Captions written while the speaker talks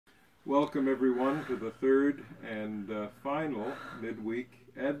Welcome everyone to the third and final midweek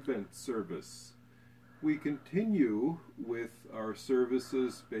Advent service. We continue with our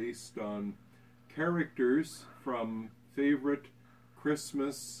services based on characters from favorite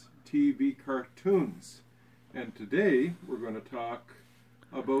Christmas TV cartoons. And today we're going to talk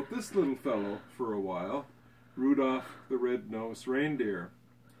about this little fellow for a while, Rudolph the Red-Nosed Reindeer.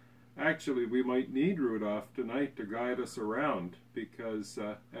 Actually, we might need Rudolph tonight to guide us around because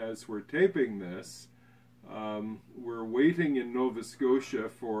as we're taping this, we're waiting in Nova Scotia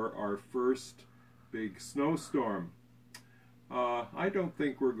for our first big snowstorm. I don't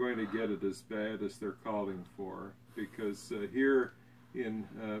think we're going to get it as bad as they're calling for because here in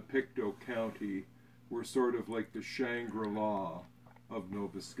Pictou County, we're sort of like the Shangri-La of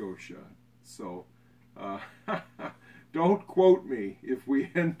Nova Scotia. So, don't quote me if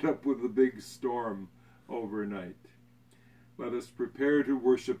we end up with a big storm overnight. Let us prepare to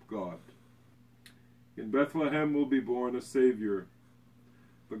worship God. In Bethlehem will be born a Savior.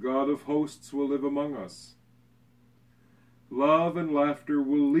 The God of hosts will live among us. Love and laughter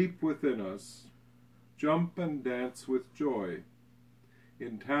will leap within us, jump and dance with joy.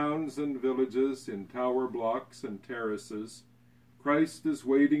 In towns and villages, in tower blocks and terraces, Christ is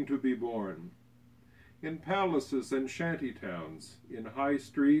waiting to be born. In palaces and shanty towns, in high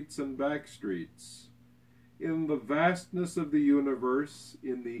streets and back streets, in the vastness of the universe,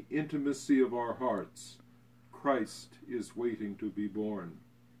 in the intimacy of our hearts, Christ is waiting to be born.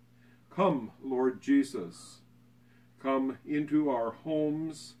 Come, Lord Jesus, come into our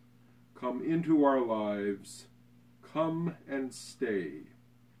homes, come into our lives, come and stay.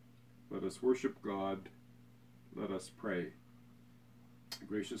 Let us worship God. Let us pray.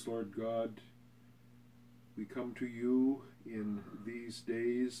 Gracious Lord God, we come to you in these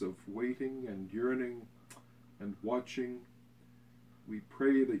days of waiting and yearning and watching. We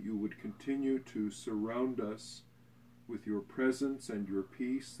pray that you would continue to surround us with your presence and your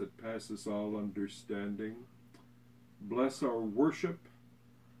peace that passes all understanding. Bless our worship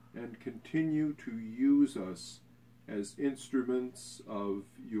and continue to use us as instruments of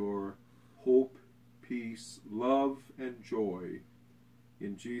your hope, peace, love, and joy.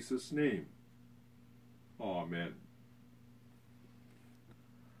 In Jesus' name. Amen.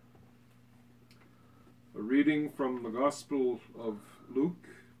 A reading from the Gospel of Luke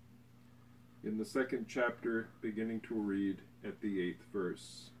in the 2nd chapter, beginning to read at the 8th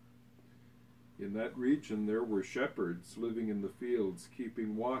verse. In that region there were shepherds living in the fields,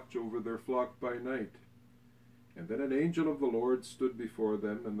 keeping watch over their flock by night. And then an angel of the Lord stood before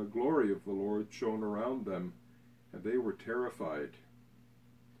them, and the glory of the Lord shone around them, and they were terrified.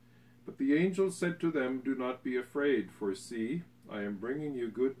 But the angel said to them, "Do not be afraid, for see, I am bringing you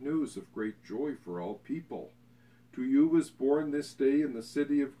good news of great joy for all people. To you is born this day in the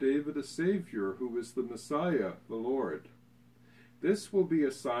city of David a Savior, who is the Messiah, the Lord. This will be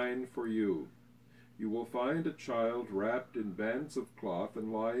a sign for you. You will find a child wrapped in bands of cloth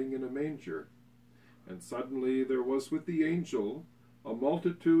and lying in a manger." And suddenly there was with the angel a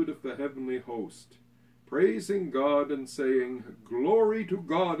multitude of the heavenly host, praising God and saying, "Glory to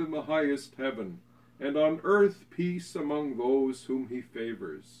God in the highest heaven, and on earth peace among those whom he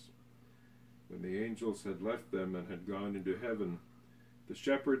favors." When the angels had left them and had gone into heaven, the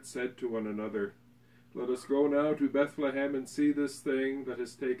shepherds said to one another, "Let us go now to Bethlehem and see this thing that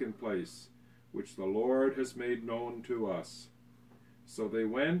has taken place, which the Lord has made known to us." So they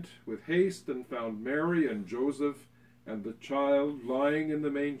went with haste and found Mary and Joseph and the child lying in the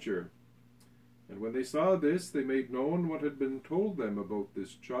manger. And when they saw this, they made known what had been told them about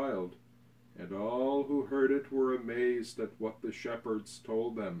this child. And all who heard it were amazed at what the shepherds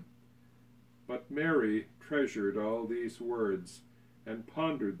told them. But Mary treasured all these words and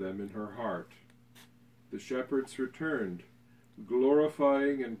pondered them in her heart. The shepherds returned,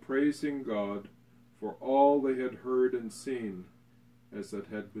 glorifying and praising God for all they had heard and seen, as it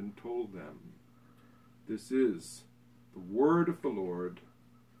had been told them. This is the word of the Lord.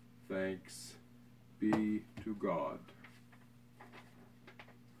 Thanks be to God.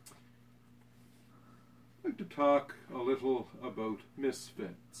 I'd like to talk a little about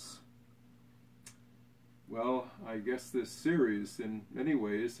misfits. Well, I guess this series in many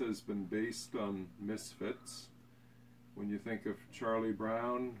ways has been based on misfits. When you think of Charlie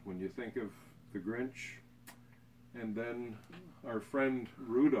Brown, when you think of the Grinch, and then our friend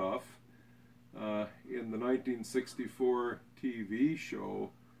Rudolph in the 1964 TV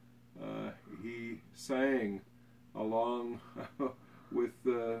show, he sang along with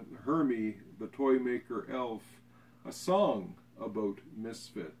Hermie, the toy maker elf, a song about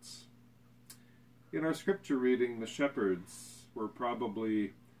misfits. In our scripture reading, the shepherds were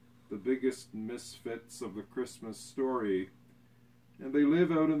probably the biggest misfits of the Christmas story. And they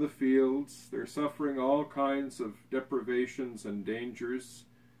live out in the fields. They're suffering all kinds of deprivations and dangers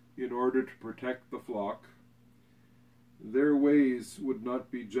in order to protect the flock. Their ways would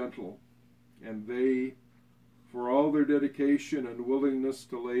not be gentle, and they, for all their dedication and willingness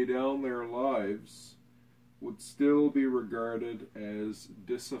to lay down their lives, would still be regarded as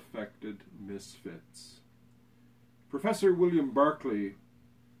disaffected misfits. Professor William Barclay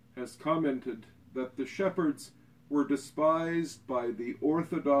has commented that the shepherds were despised by the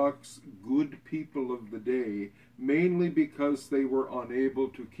orthodox good people of the day, mainly because they were unable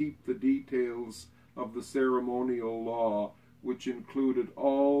to keep the details of the ceremonial law, which included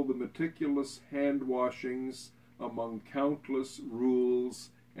all the meticulous hand washings among countless rules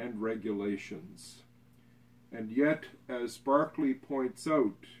and regulations. And yet, as Barclay points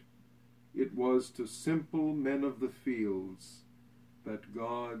out, it was to simple men of the fields that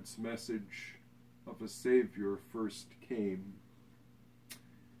God's message of a Savior first came.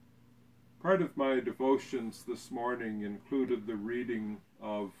 Part of my devotions this morning included the reading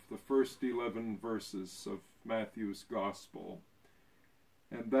of the first 11 verses of Matthew's Gospel,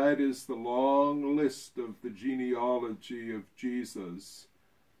 and that is the long list of the genealogy of Jesus,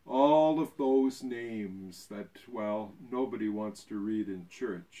 all of those names that, well, nobody wants to read in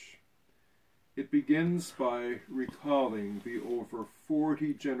church. It begins by recalling the over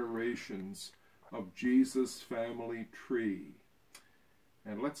 40 generations of Jesus' family tree.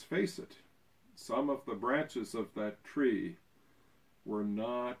 And let's face it, some of the branches of that tree were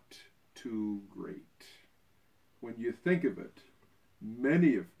not too great. When you think of it,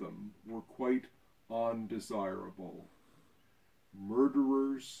 many of them were quite undesirable.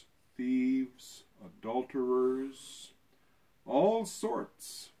 Murderers, thieves, adulterers, all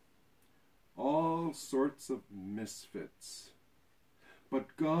sorts of misfits.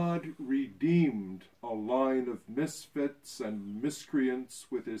 But God redeemed a line of misfits and miscreants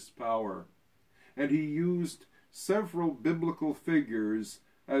with his power, and he used several biblical figures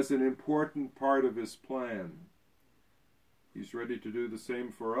as an important part of his plan. He's ready to do the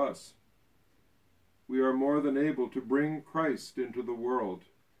same for us. We are more than able to bring Christ into the world,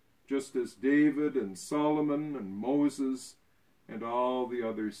 just as David and Solomon and Moses and all the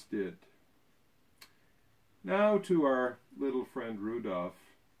others did. Now to our little friend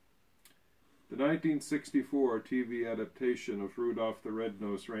Rudolph. The 1964 TV adaptation of Rudolph the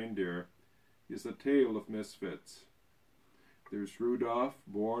Red-Nosed Reindeer is a tale of misfits. There's Rudolph,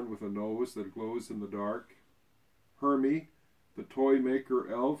 born with a nose that glows in the dark. Hermie, the toy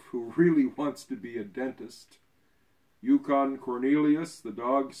maker elf who really wants to be a dentist. Yukon Cornelius, the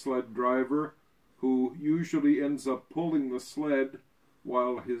dog sled driver who usually ends up pulling the sled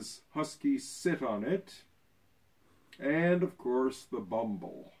while his huskies sit on it. And, of course, the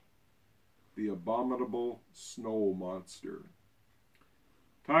Bumble, the abominable snow monster.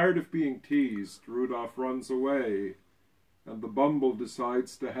 Tired of being teased, Rudolph runs away, and the Bumble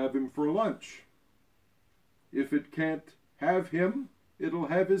decides to have him for lunch. If it can't have him, it'll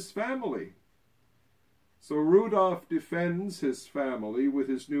have his family. So Rudolph defends his family with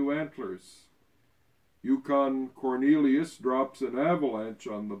his new antlers. Yukon Cornelius drops an avalanche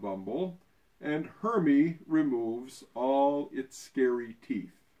on the Bumble, and Hermie removes all its scary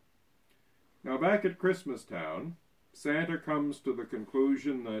teeth. Now back at Christmastown, Santa comes to the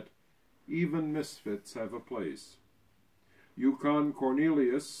conclusion that even misfits have a place. Yukon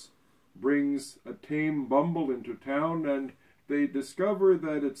Cornelius brings a tame Bumble into town, and they discover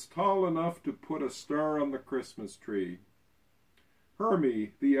that it's tall enough to put a star on the Christmas tree.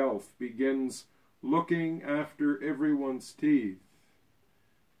 Hermie, the elf, begins looking after everyone's teeth.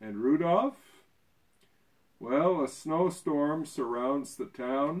 And Rudolph? Well, a snowstorm surrounds the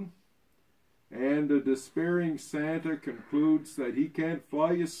town, and a despairing Santa concludes that he can't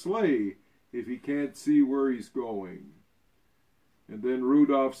fly his sleigh if he can't see where he's going. And then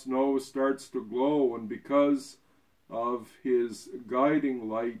Rudolph's nose starts to glow, and because of his guiding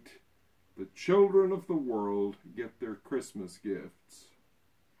light, the children of the world get their Christmas gifts.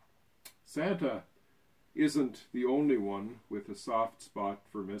 Santa isn't the only one with a soft spot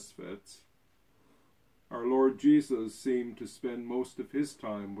for misfits. Our Lord Jesus seemed to spend most of his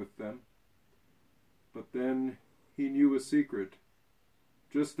time with them. But then he knew a secret.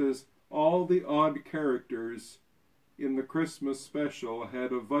 Just as all the odd characters in the Christmas special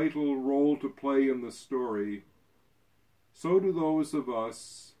had a vital role to play in the story, so do those of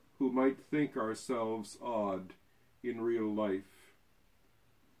us who might think ourselves odd in real life.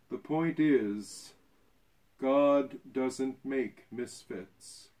 The point is, God doesn't make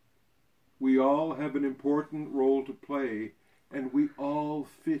misfits. We all have an important role to play, and we all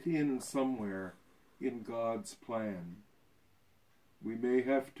fit in somewhere in God's plan. We may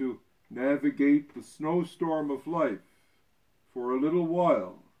have to navigate the snowstorm of life for a little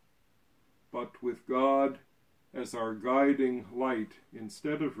while, but with God as our guiding light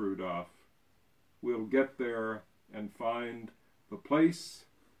instead of Rudolph, we'll get there and find the place,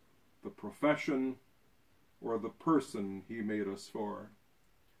 the profession, or the person he made us for.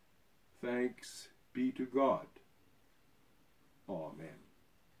 Thanks be to God. Amen.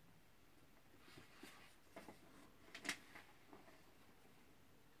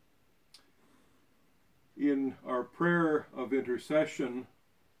 In our prayer of intercession,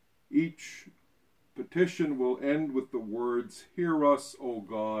 each petition will end with the words, "Hear us, O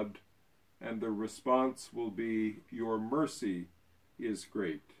God," and the response will be, "Your mercy is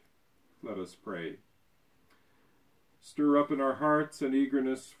great." Let us pray. Stir up in our hearts an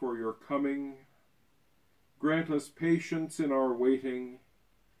eagerness for your coming. Grant us patience in our waiting,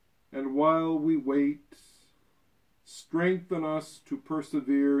 and while we wait, strengthen us to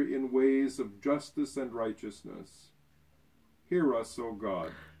persevere in ways of justice and righteousness. Hear us, O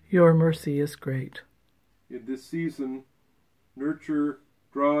God. Your mercy is great. In this season, nurture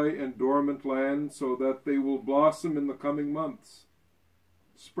dry and dormant lands so that they will blossom in the coming months.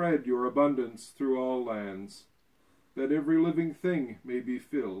 Spread your abundance through all lands, that every living thing may be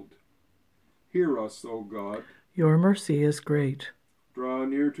filled. Hear us, O God. Your mercy is great. Draw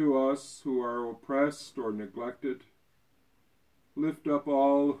near to us who are oppressed or neglected. Lift up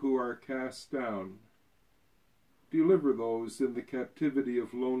all who are cast down. Deliver those in the captivity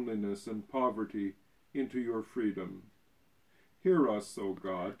of loneliness and poverty into your freedom. Hear us, O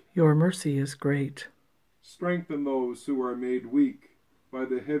God. Your mercy is great. Strengthen those who are made weak by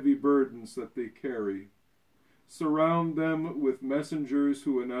the heavy burdens that they carry. Surround them with messengers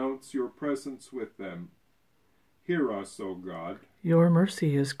who announce your presence with them. Hear us, O God. Your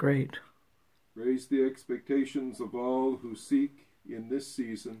mercy is great. Raise the expectations of all who seek in this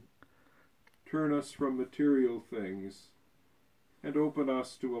season. Turn us from material things, and open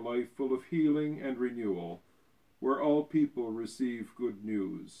us to a life full of healing and renewal, where all people receive good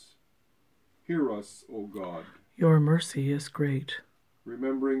news. Hear us, O God. Your mercy is great.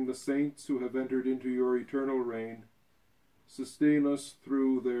 Remembering the saints who have entered into your eternal reign, sustain us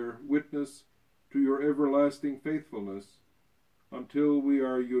through their witness to your everlasting faithfulness, until we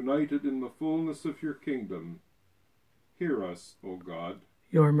are united in the fullness of your kingdom. Hear us, O God.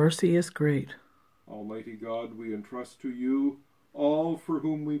 Your mercy is great. Almighty God, we entrust to you all for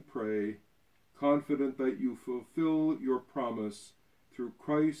whom we pray, confident that you fulfill your promise through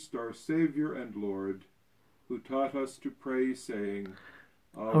Christ our Savior and Lord, who taught us to pray, saying,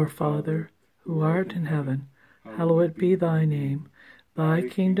 Our Father, who art in heaven, hallowed be thy name. Thy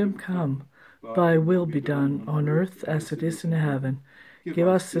kingdom come, thy will be done on earth as it is in heaven. Give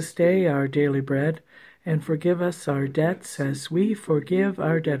us this day our daily bread, and forgive us our debts as we forgive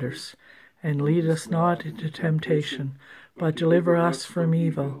our debtors. And lead us not into temptation, but deliver us from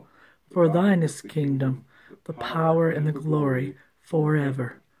evil. For thine is the kingdom, the power, and the glory,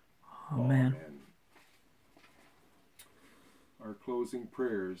 forever. Amen. Our closing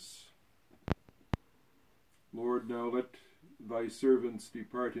prayers. Lord, now let thy servants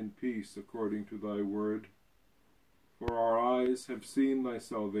depart in peace according to thy word. For our eyes have seen thy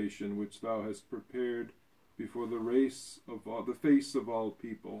salvation, which thou hast prepared before the face of all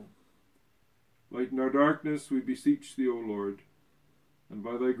people. Lighten our darkness, we beseech thee, O Lord, and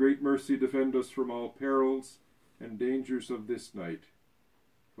by thy great mercy defend us from all perils and dangers of this night,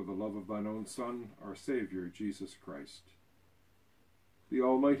 for the love of thine own Son, our Saviour, Jesus Christ. The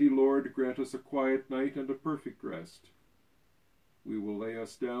Almighty Lord grant us a quiet night and a perfect rest. We will lay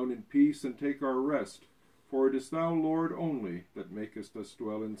us down in peace and take our rest, for it is thou, Lord, only that makest us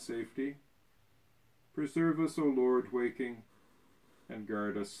dwell in safety. Preserve us, O Lord, waking, and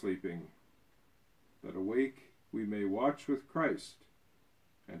guard us sleeping, that awake we may watch with Christ,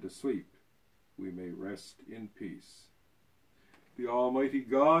 and asleep we may rest in peace. The Almighty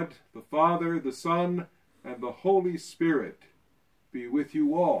God, the Father, the Son, and the Holy Spirit be with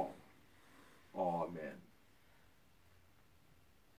you all. Amen.